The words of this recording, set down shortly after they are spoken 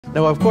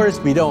Now, of course,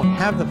 we don't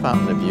have the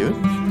fountain of youth,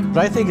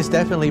 but I think it's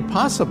definitely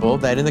possible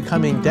that in the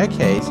coming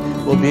decades,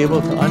 we'll be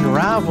able to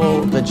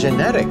unravel the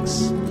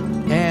genetics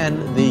and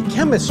the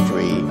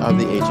chemistry of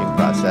the aging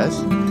process,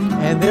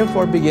 and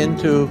therefore begin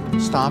to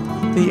stop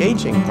the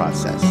aging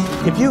process.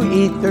 If you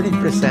eat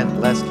 30%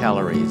 less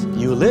calories,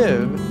 you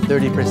live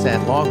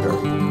 30% longer.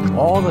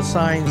 All the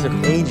signs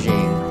of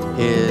aging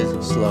is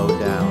slowed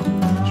down.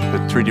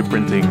 With 3D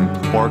printing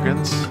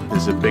organs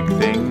is a big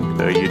thing.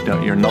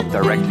 You're not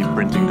directly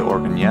printing the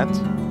organ yet,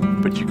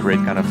 but you create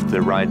kind of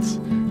the right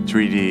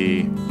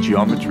 3D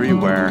geometry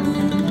where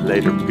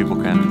later people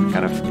can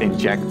kind of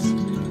inject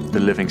the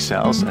living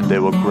cells and they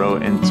will grow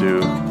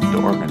into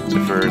the organ.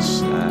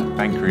 Livers,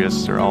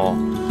 pancreas, they're all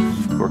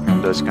working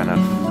on those kind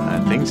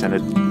of things, and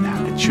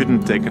it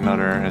shouldn't take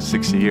another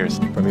 60 years.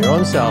 From your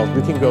own cells,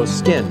 we can grow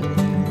skin,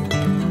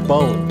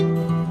 bone,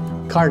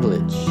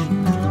 cartilage,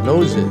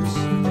 noses,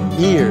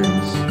 ears,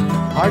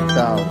 heart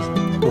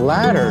valves,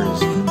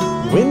 bladders,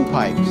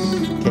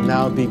 windpipes can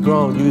now be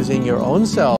grown using your own cells.